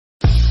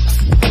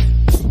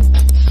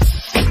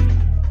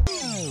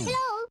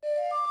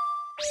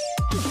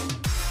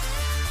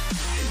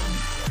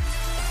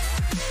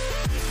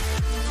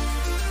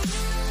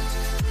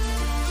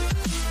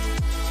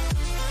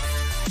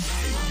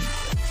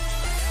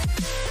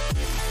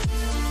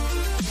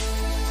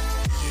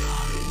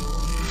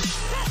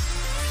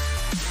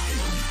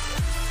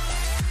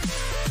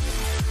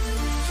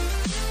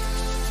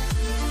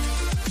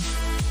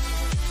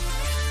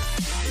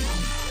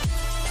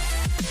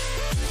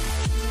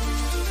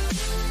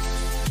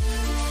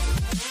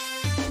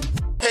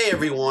Hey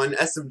everyone,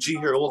 SMG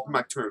here, welcome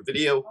back to our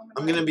video.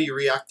 I'm going to be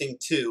reacting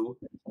to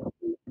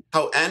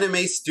How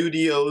Anime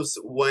Studios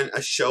When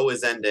a Show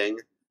is Ending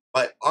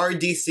by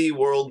RDC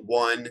World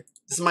 1.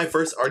 This is my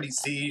first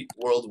RDC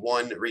World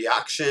 1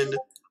 reaction.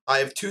 I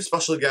have two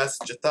special guests,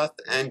 Jatheth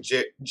and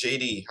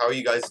JD. How are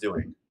you guys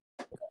doing?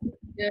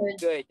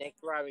 Good, thanks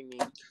for having me.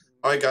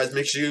 Alright guys,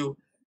 make sure you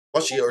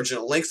watch the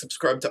original link,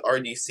 subscribe to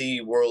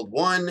RDC World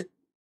 1,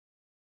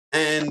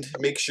 and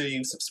make sure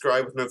you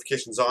subscribe with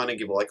notifications on and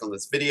give a like on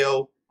this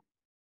video.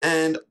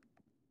 And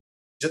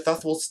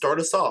Jatheth will start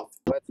us off.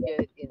 Let's get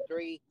it in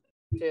 3,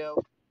 2,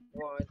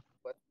 1,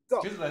 let's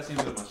go. This is the last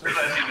season of my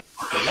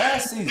show.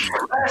 Last season.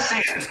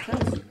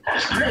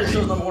 That's crazy. You know the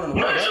show's number one in the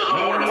world,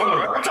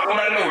 right? I'm talking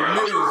about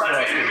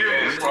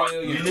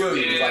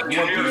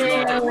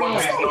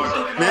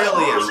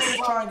Millions.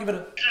 Try and give it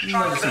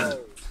another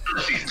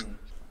season.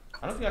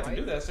 I don't think I can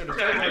do that, sir. All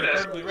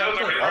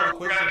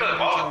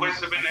the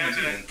quizzes have been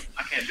answered.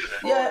 I can't do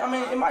that. Yeah, I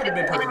mean, it might have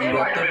been perfectly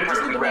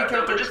wrapped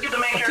up, but just get the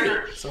main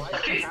character. Just get the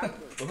main character.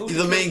 He's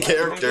the main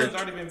character. He's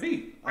already been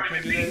beat. I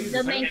can't do that either.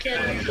 The main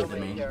character. The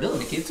main villain,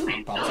 the kid too.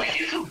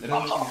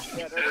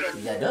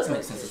 That does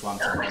make sense. That's why I'm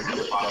telling you.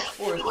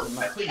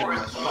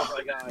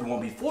 You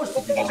won't be forced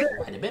to do it.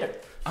 Write it better.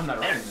 I'm not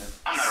writing that.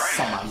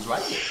 Somebody's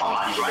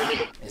writing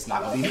it. It's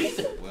not gonna be me.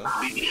 Well,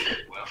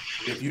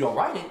 if you don't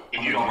write it,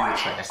 I'm gonna give you a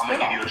trash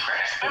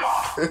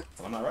spin-off.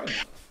 I'm not writing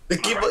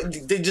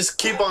it. They just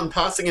keep on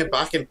passing it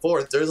back and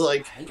forth. There's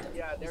like,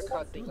 Yeah, they're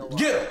cussing a lot.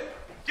 Get him!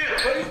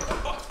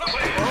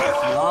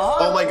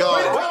 oh my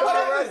god.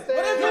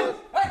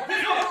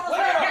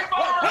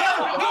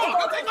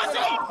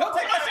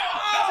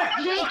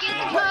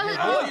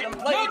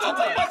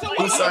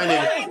 Who's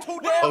signing?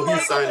 Oh,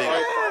 he's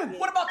signing.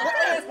 What about the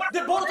fans?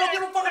 Did Bodo don't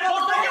give a fuck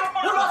about the fans?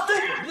 What about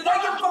Sticker? Did they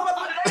give a fuck about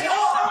the fans?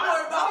 All I'm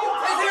worried about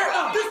is here,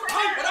 this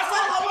type, and that's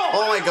all I want.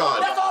 Oh my god.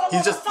 He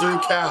just threw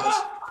cash.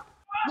 Oh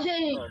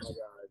my god.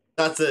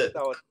 That's it.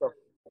 That was so,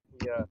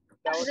 yeah.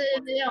 That was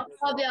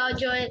Hope y'all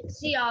enjoy it.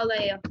 See y'all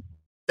later.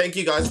 Thank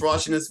you guys for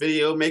watching this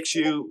video. Make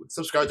sure you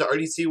subscribe to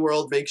RDC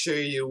World. Make sure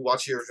you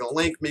watch the original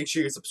link. Make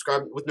sure you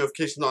subscribe with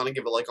notifications on and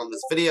give a like on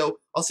this video.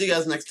 I'll see you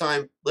guys next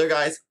time. Later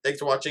guys. Thanks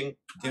for watching.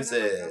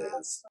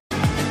 Deuces.